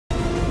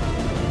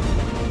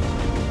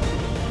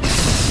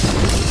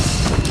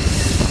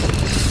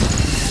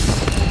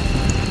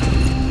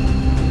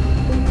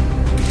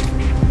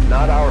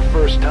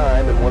first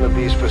time in one of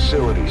these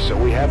facilities, so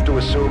we have to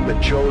assume the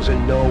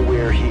Chosen know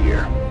we're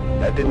here.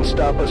 That didn't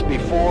stop us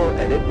before,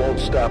 and it won't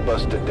stop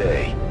us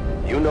today.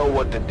 You know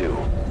what to do.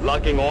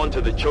 Locking on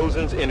to the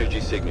Chosen's energy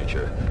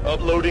signature.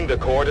 Uploading the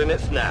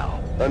coordinates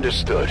now.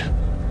 Understood.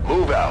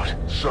 Move out.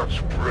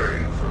 Such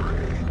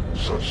bravery,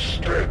 such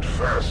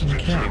steadfast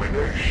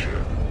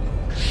determination,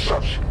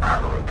 such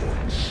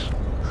arrogance.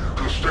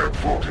 To step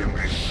foot in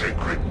this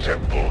sacred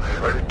temple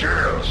and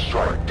dare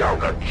strike down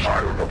a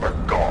child of the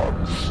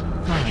gods.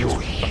 Your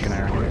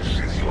hubris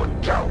is your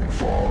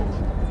downfall.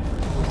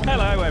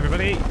 Hello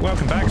everybody,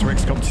 welcome back to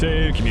XCOM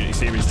 2, Community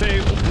Series 2,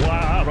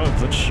 War of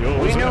the Chosen.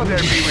 We knew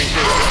there'd be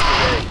resistance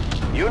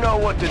today. You know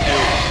what to do.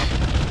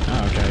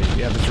 Okay,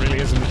 yeah, this really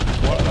isn't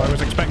what I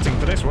was expecting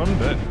for this one,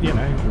 but, you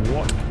know,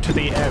 what to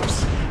the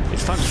else.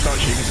 It's time to start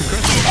shooting some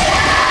crystals.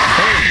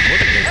 Boom!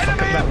 Look at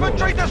fuck up that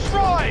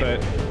Warlock.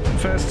 But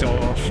first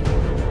off,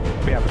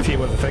 we have a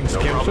few other things to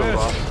kill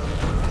first.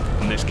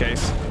 In this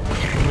case,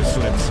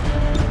 Muslims.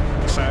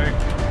 So,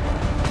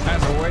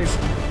 as always,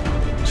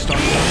 start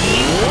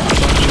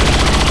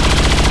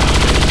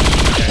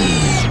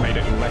made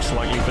it less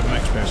likely for the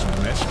next person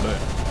to miss, but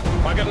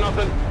I got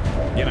nothing.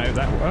 you know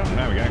that. Oh,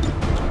 there we go.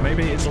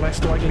 Maybe it's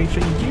less likely for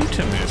you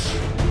to miss.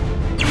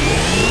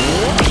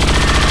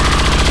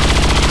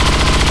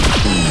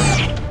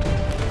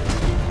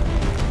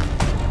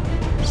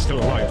 Still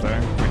alive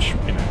though, which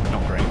you know,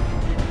 not great.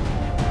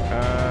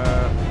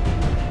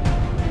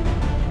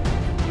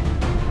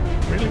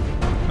 Really?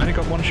 Only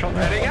got one shot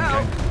there. Heading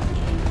out.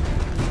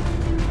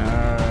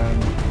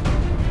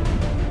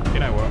 You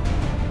know what?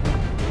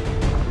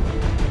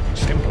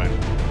 Stim plan.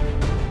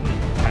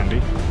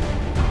 Handy.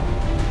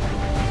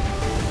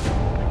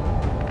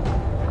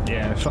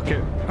 Yeah, fuck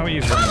it. I'll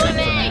use it for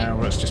now.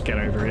 Let's just get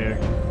over here.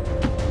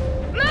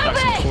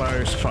 Nice and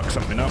close. Fuck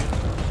something up.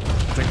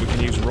 I think we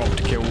can use Rob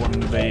to kill one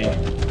of the...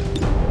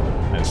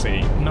 Let's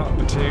see. Not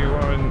the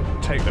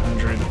 2-1. Take the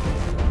 100.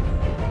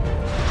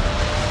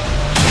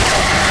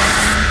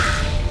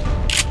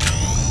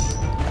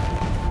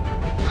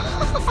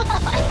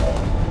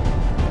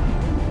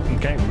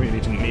 Okay, really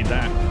didn't need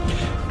that.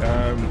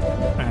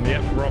 And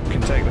yep, Rob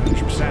can take the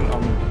 100%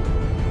 on...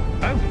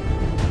 Oh!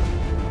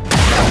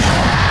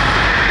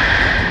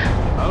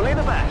 Only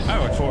the best.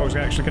 Oh, I thought I was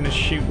actually going to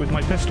shoot with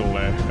my pistol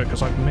there,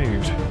 because I've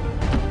moved.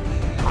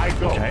 I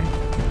go. Okay.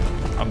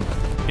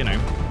 You know,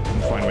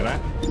 I'm fine with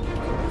that.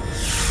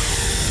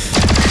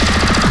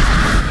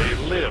 They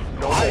live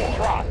no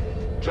more,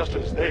 just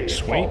as they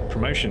Sweet, fall.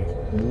 promotion.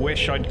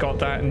 Wish I'd got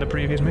that in the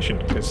previous mission,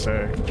 because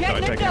that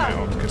I'd taken him out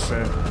on, because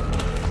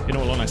in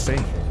all honesty,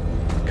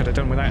 could have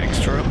done with that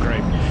extra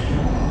upgrade.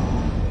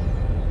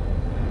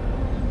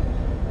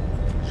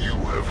 You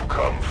have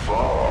come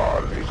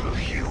far, little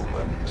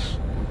humans,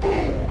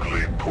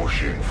 boldly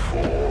pushing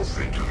forth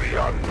into the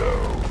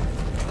unknown.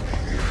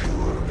 If you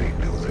only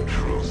knew the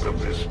truth of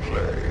this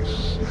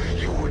place,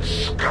 you would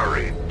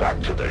scurry back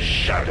to the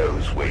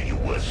shadows where you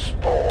were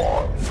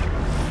spawned.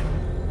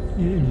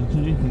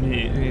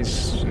 He's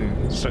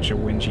such a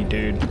whingy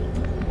dude.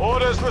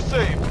 Orders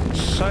received.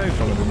 So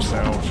full of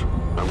himself.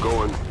 I'm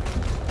going.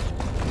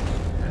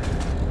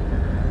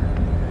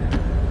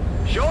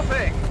 Sure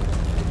thing.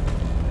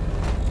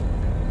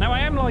 Now I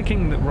am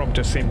liking that Rob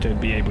does seem to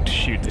be able to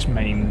shoot this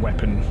main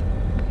weapon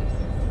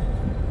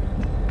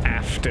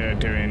after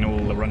doing all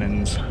the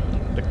run-ins,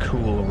 the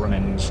cool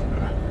run-ins.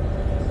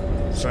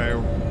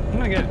 So I'm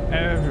gonna get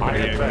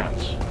everybody over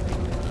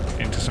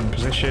into some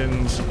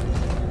positions.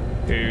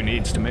 Who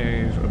needs to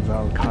move?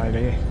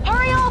 Valkyrie.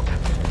 Hurry up!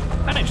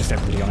 And then just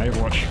everybody on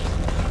Overwatch.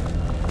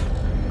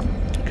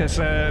 Because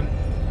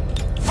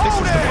this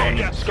is the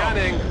one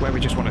Scanning. where we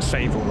just want to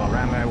save all our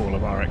ammo, all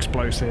of our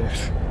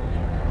explosives.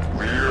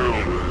 The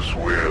Elder's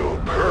will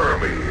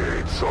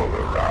permeates all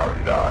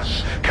around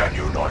us. Can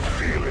you not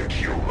feel it,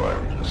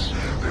 humans?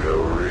 Their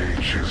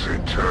reach is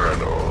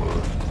eternal.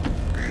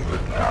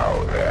 Even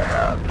now their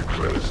hand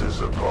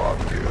closes upon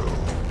you.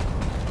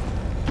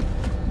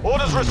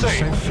 Orders So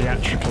received.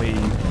 theatrically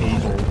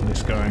evil,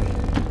 this guy.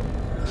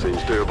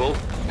 Seems doable.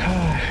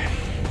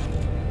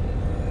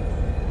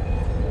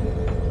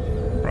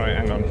 Right,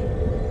 hang on.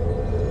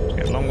 Let's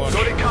get long one.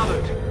 Got it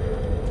covered.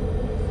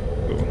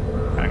 Ooh,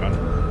 hang on.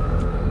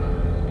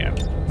 Yeah.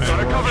 Got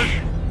it covered.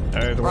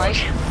 The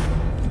watch.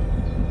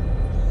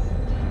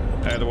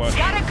 The watch.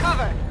 Got it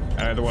covered!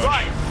 The watch.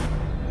 Right.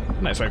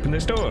 Let's open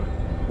this door.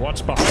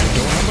 What's behind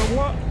door number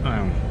what?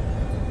 Oh.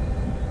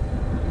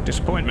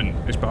 Disappointment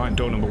is behind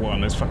door number 1.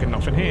 There's fucking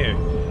nothing here.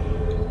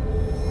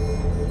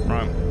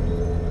 Right.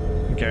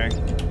 Okay.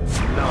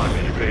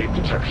 Non-evade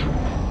detection.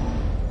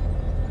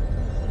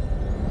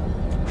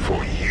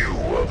 For you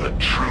are the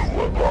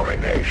true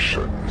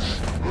abominations.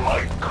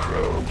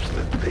 Microbes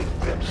that think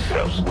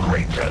themselves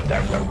greater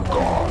than the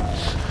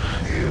gods.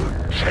 You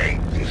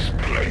taint this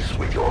place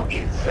with your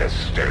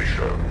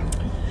infestation.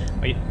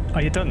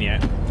 Are you done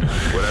yet?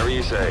 Whatever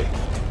you say.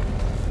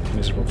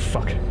 Miserable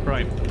fuck.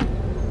 Right.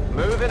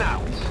 Moving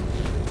out.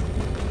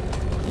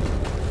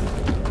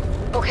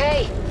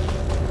 Okay.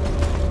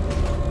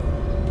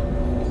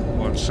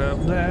 What what's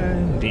up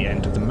there. The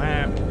end of the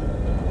map.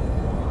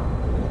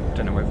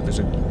 Don't know whether there's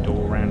a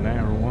door around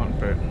there or what,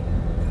 but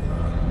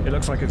it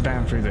looks like it's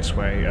down through this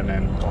way and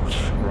then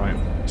off, right?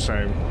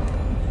 So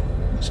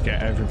let's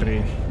get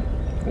everybody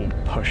all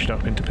pushed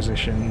up into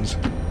positions.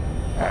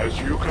 As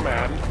you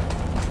command.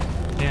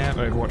 Yeah,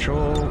 Overwatch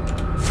all.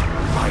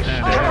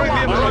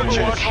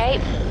 Okay.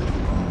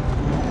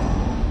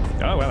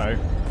 Oh, hello.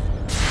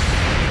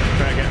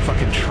 Better get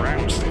fucking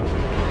trounced.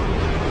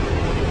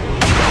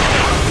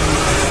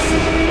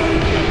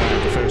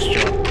 The first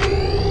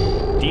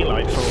job.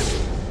 Delightful.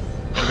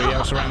 Anybody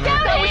else around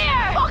there? Down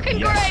here! Fucking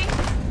Yes. great!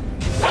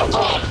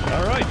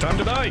 Alright, time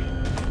to die.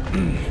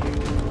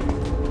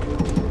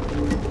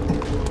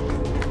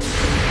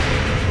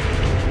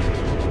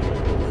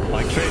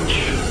 Mike Finch.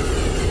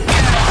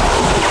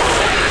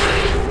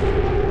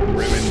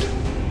 Ruined.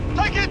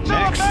 Take it to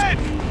Next. a bed!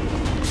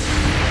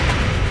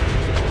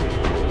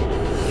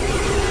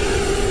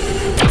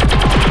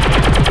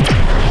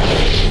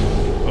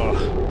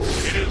 Oh,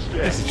 It is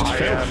dead. this is just I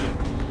filth.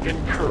 am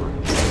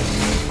encouraged.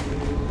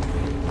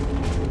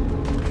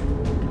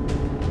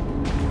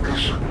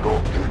 Is it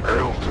not the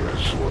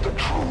elders who are the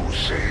true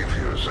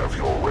saviors of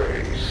your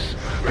race?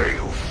 They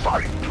who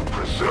fight to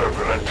preserve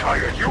an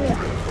entire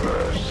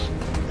universe.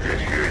 Yet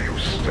here you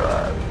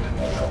stand,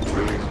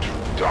 willing to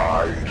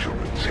die to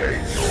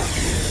retain your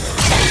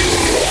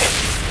kingdom.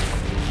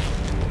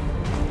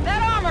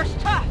 That armor's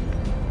tough!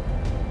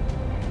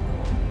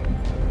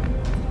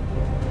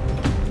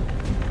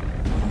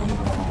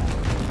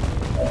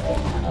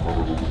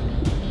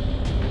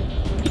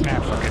 Nah,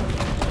 fuck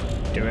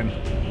it. Do him.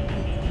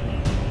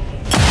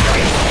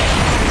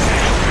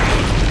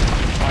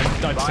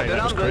 I'd say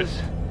that was crit.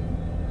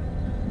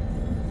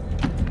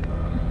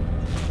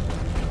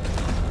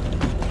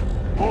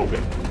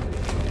 Moving.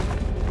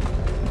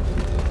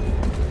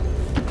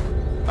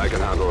 I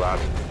can handle that.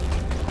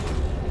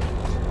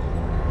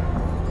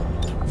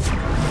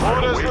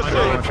 Orders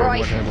received.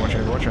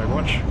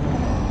 Watch.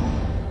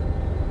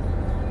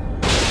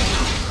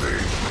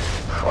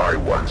 I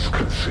once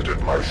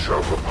considered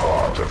myself a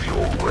part of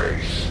your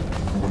race.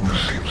 You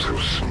seem so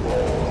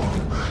small,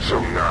 so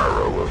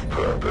narrow of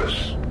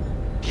purpose.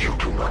 You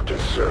do not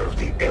deserve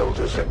the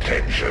Elder's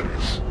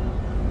attentions.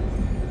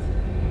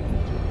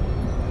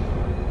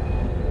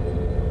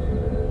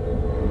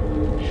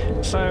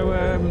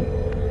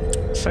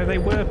 So they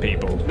were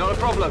people. Not a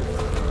problem.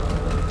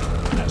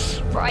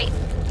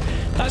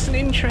 That's an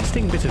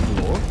interesting bit of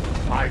lore,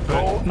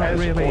 but not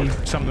really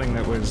something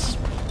that was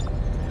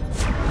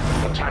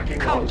Attacking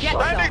Come on get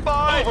sight. Standing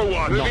by!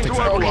 Overwatch! Moving to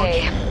exactly.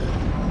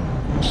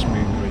 Overwatch!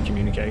 smoothly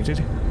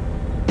communicated.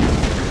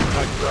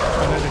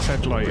 I know they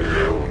said like the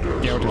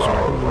elders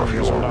love of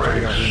there's a your lot of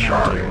race the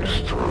shines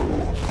through.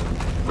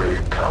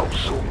 They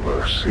counsel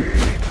mercy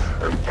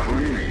and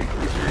plead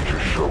with me to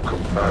show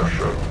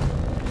compassion.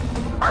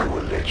 I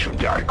will let you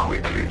die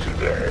quickly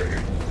today.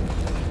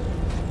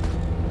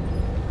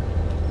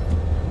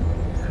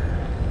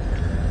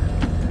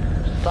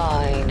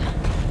 Fine.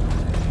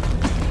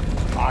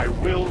 I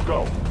will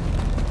go.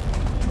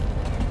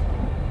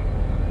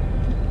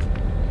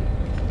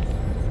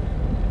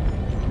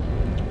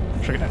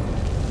 Should I get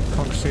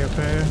Coxie up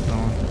here?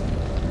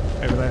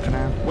 Or over there for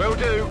now? Will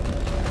do.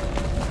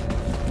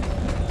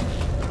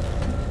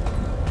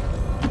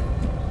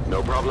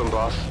 No problem,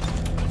 boss.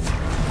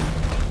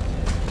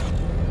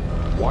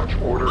 Watch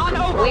order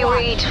confirmed. We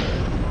read.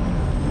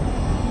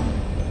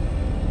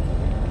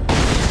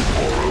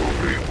 For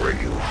only when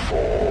you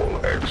fall,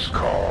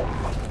 XCOM,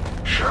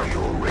 shall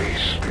your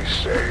race be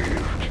saved.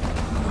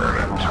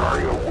 An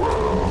entire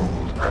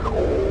world and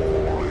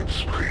all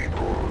its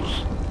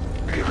peoples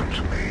given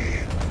to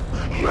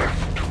me,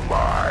 left to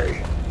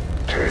my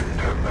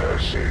tender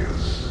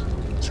mercies.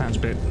 Sounds a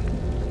bit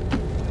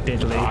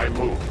diddly. I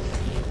move.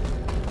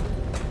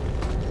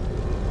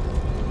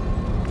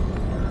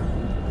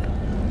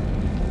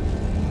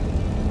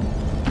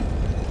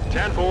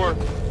 Ten-4.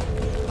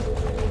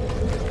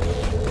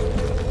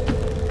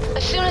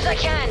 As soon as I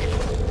can.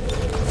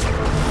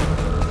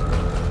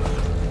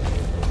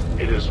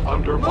 It is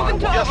under my Moving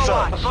to watch. Yes, sir.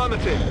 Overwatch.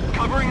 Affirmative.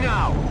 Covering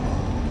now.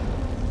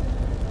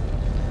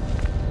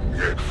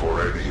 Yet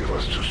for any of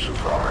us to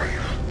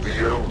survive, the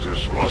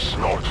Elders must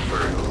not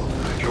fail.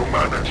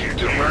 Humanity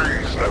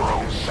delays their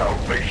own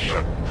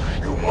salvation.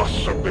 You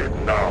must submit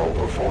now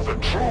before the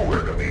true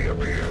enemy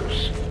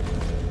appears.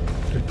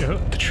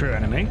 The true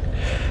enemy.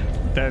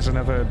 There's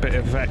another bit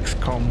of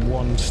XCOM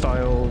 1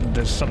 style,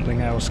 there's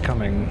something else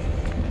coming.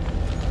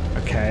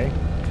 Okay.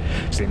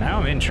 See, now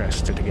I'm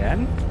interested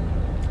again.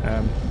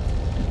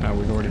 No,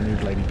 we've already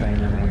moved Lady Payne,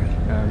 haven't we?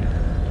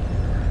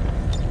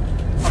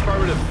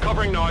 Affirmative.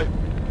 Covering now.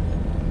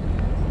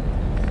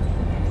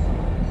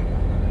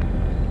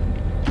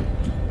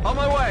 On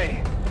my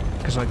way.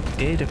 Because I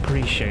did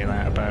appreciate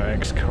that about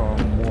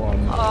XCOM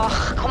 1.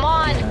 Ugh, come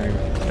on. You know,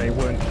 they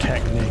weren't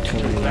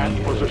technically That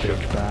the position.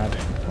 big bad,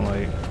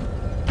 like,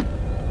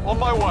 On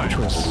my way. which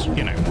was,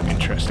 you know,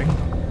 interesting.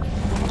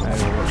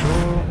 Watch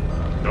all.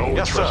 No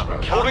Yes, sir.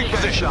 trespass. Holding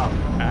position.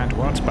 And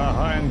what's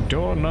behind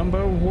door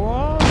number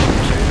 1?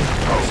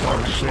 How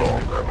much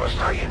longer must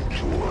I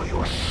endure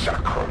your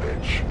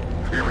sacrilege?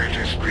 If it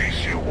is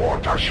peace you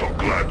want, I shall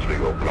gladly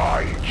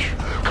oblige.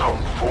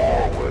 Come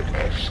forward,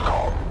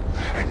 XCOM,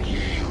 and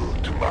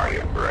yield to my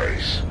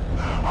embrace.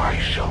 I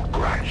shall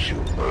grant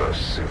you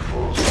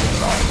merciful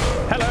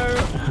slumber. Hello!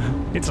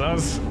 It's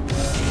us.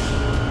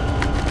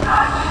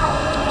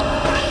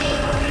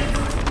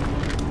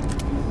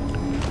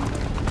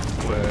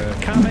 We're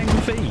coming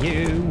for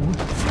you.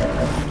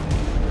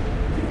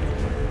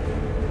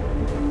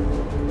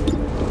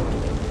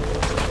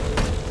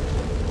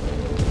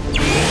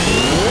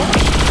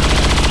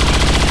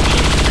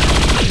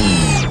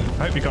 I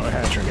hope you got a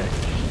hair trigger,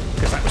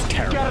 because that was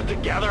terrible. Get it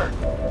together!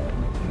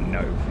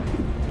 No.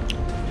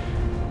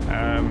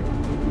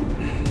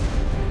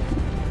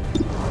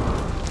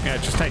 Yeah,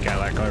 just take out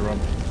that guy, Rob.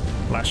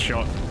 Last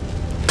shot.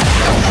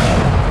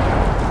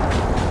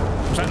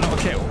 Was that not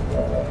a kill?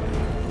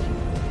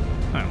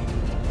 Oh.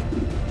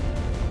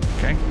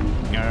 Okay.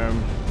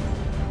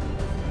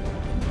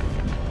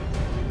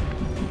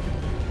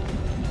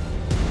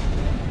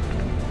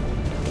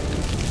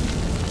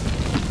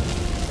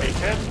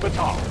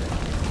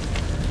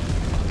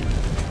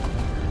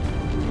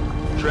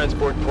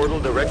 Transport portal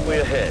directly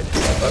ahead.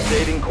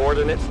 Updating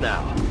coordinates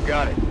now.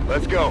 Got it.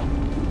 Let's go.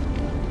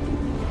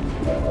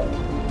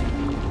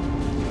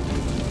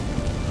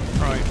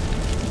 Right.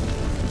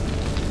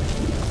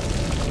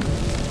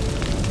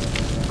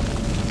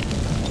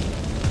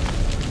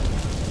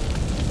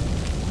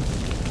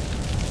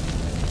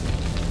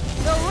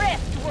 The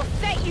rift will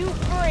set you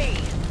free.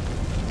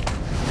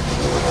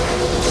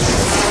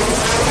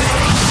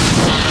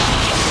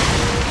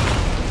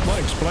 What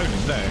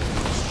exploded there?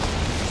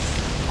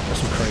 That's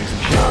some crazy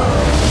shit.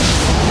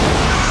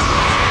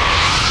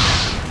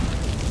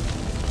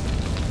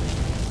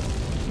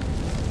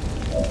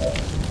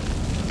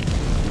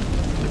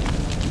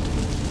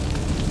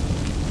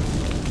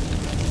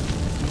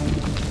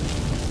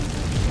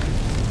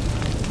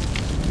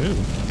 Ooh,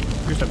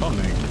 who's the bomb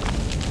name?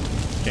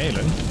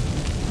 Galen?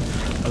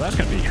 Well, that's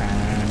going to be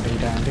handy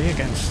dandy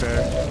against, what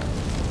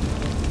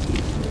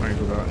have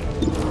we got?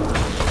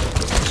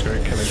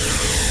 Spirit killers.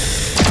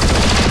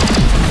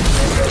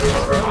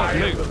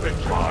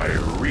 My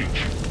reach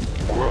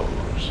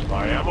grows.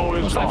 My ammo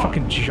is What's that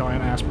fucking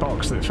giant ass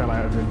box that fell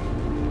out of him?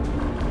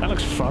 That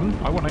looks fun.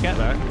 I want to get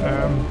that.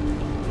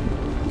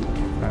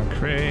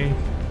 Valkyrie.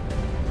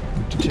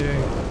 52.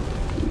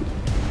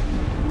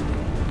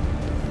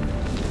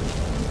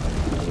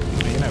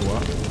 You know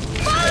what?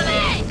 Follow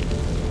me!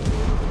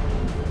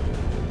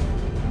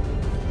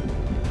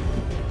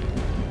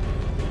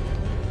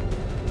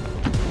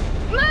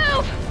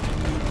 Move!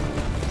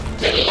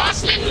 The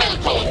last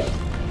mental!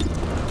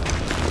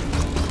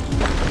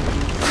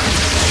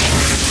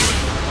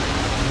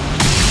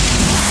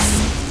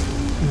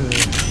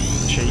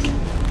 Cheek.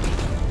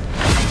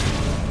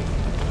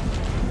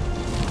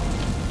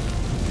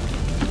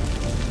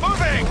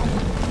 Moving!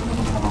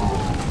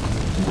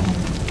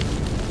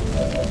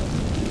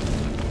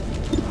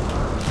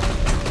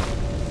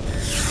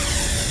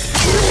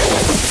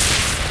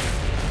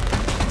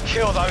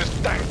 Kill those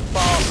dank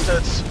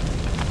bastards!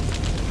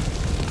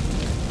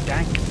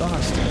 Dank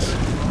bastards.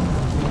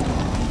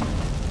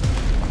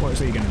 What is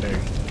he gonna do?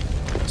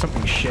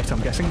 Something shit,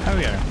 I'm guessing. Oh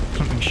yeah,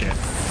 something shit.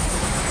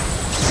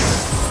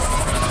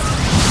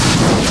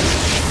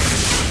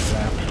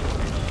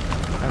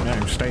 Oh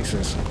no,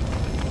 stasis.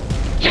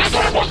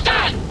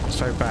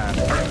 So bad.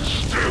 And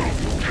still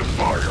you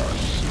defy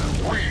us.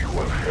 We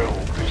will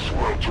held this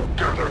world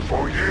together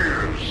for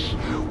years.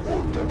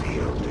 Would that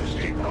the elders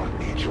did not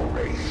need your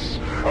race.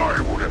 I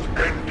would have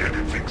ended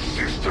its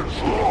existence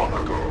long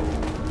ago.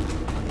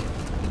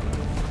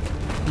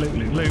 Loot,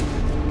 loot, loot.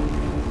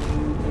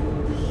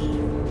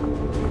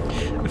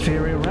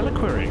 Ethereal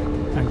reliquary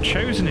and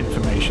chosen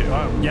information.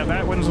 Oh, yeah,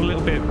 that one's a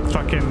little bit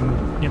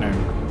fucking, you know,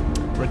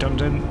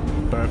 redundant,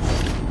 but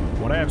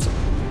whatevs.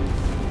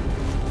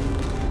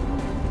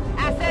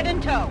 Asset in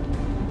tow.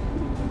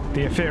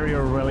 The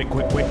ethereal relic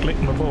Wicklick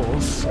my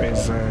balls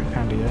is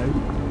handy out.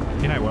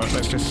 You know what,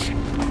 let's just...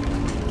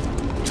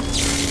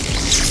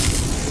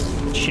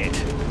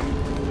 Shit.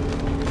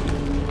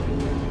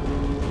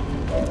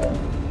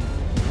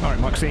 Alright,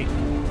 Moxie.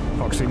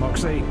 Foxy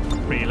Moxie.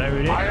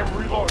 Reload it. I am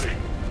reloading.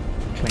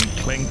 Clink,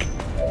 clink.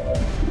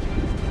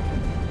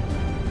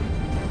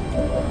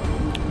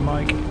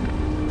 Mike.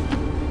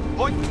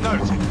 Point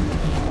noted.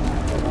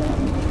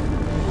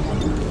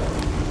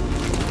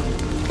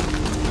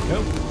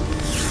 Nope.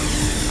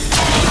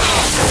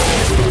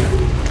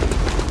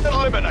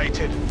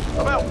 Eliminated.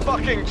 About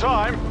fucking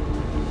time.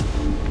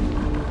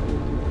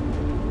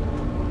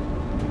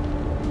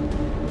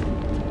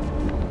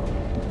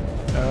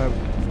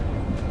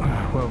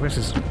 Well, this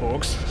is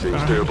orcs.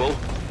 Seems doable.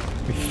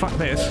 We fuck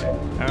this.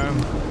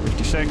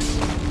 56.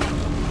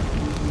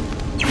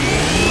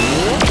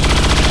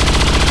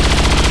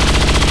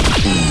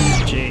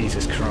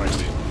 Jesus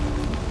Christ.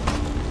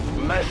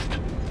 Messed.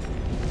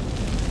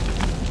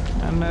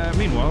 And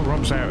meanwhile,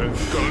 Rob's out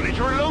of... Gonna need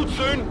to reload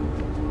soon.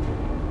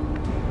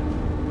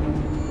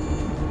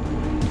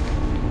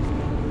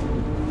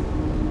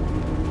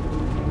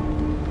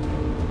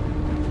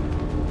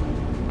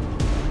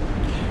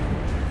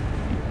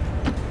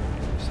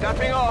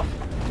 Stepping off.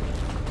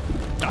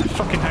 I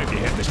fucking hope you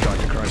hit this guy,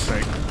 for Christ's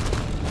sake.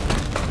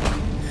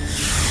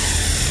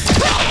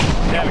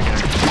 There we go.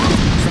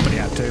 Somebody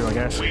had to, I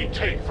guess. We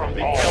take from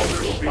the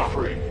elders be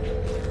free.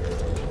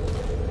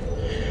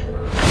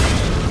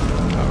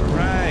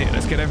 Alright,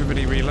 let's get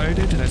everybody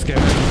reloaded. Let's get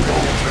everybody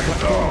ready to the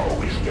platform.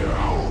 Now is their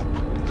hope.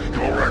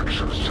 Your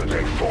actions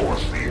today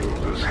force the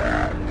elders'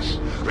 hands.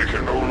 They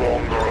can no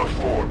longer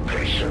afford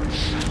patience.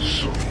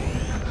 Soon,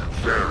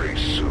 very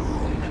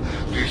soon,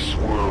 this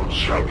world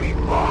shall be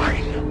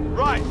mine.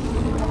 Right.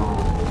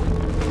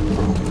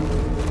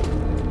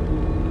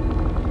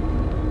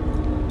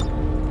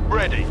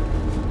 Ready.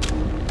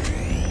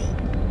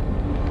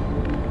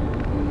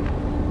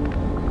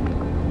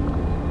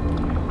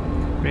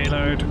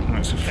 Reload.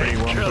 That's a free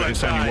one, but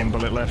it's only one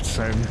bullet left,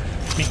 so...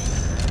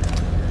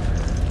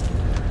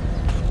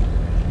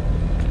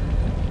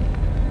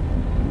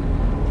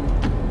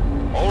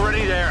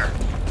 Already there.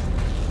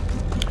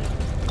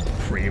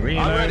 Free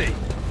reload. I'm ready.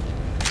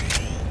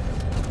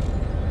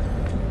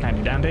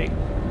 Handy dandy.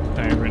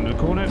 Over into the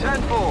corner.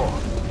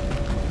 10-4.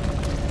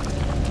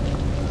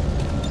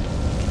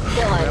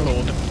 Well,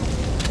 Lord.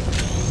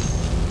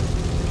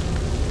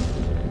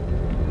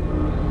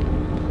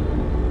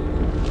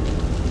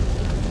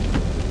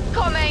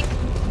 Coming.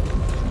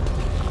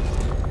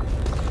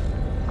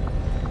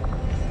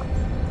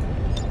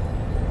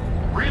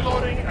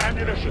 Reloading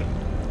ammunition.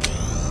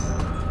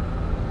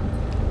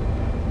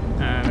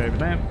 And over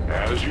there.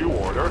 As you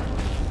order.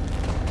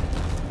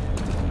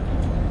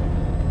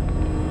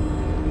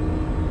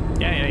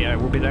 Yeah,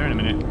 we'll be there in a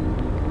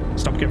minute.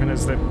 Stop giving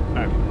us the...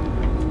 Oh.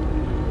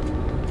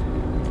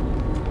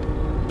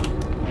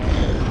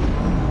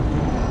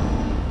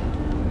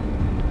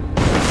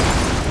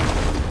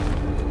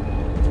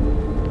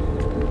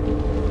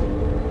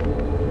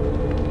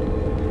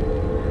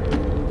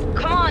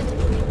 Come on.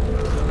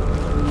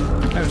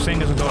 Oh,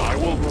 seeing as a door. I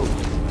will move.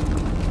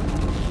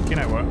 You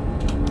know what?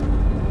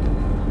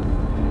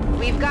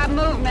 We've got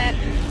movement.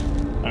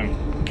 Oh,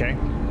 okay.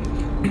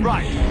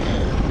 Right.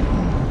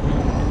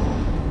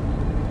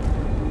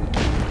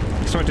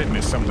 So I did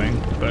miss something,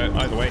 but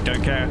either way,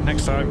 don't care.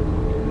 Next time.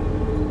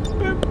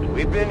 Boop.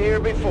 We've been here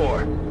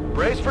before.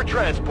 Brace for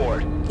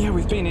transport. Yeah,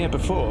 we've been here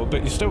before,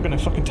 but you're still gonna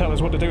fucking tell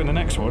us what to do in the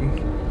next one.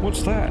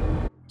 What's that?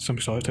 Some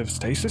sort of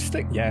stasis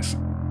stick? Yes.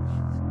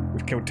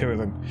 We've killed 2 of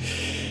them.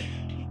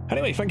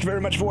 Anyway, thank you very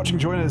much for watching.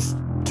 Join us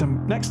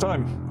next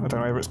time. I don't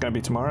know whether it's going to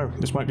be tomorrow.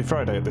 This might be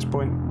Friday at this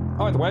point.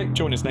 Either way,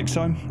 join us next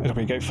time as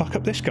we go fuck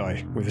up this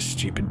guy with a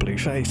stupid blue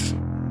face.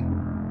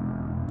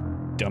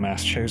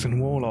 Dumbass chosen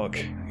Warlock,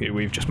 who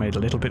we've just made a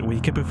little bit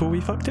weaker before we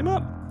fucked him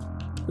up.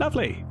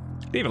 Lovely.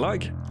 Leave a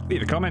like,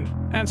 leave a comment,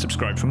 and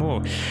subscribe for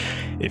more.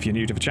 If you're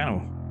new to the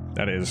channel,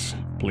 that is,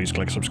 please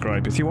click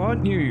subscribe. If you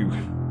aren't new,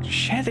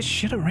 share this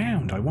shit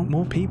around. I want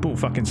more people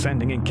fucking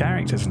sending in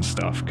characters and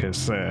stuff,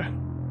 because the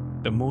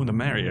more the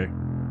merrier.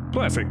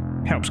 Plus, it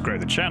helps grow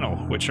the channel,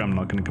 which I'm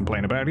not going to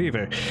complain about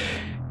either.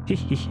 Hee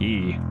hee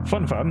hee.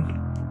 Fun.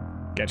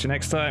 Catch you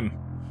next time.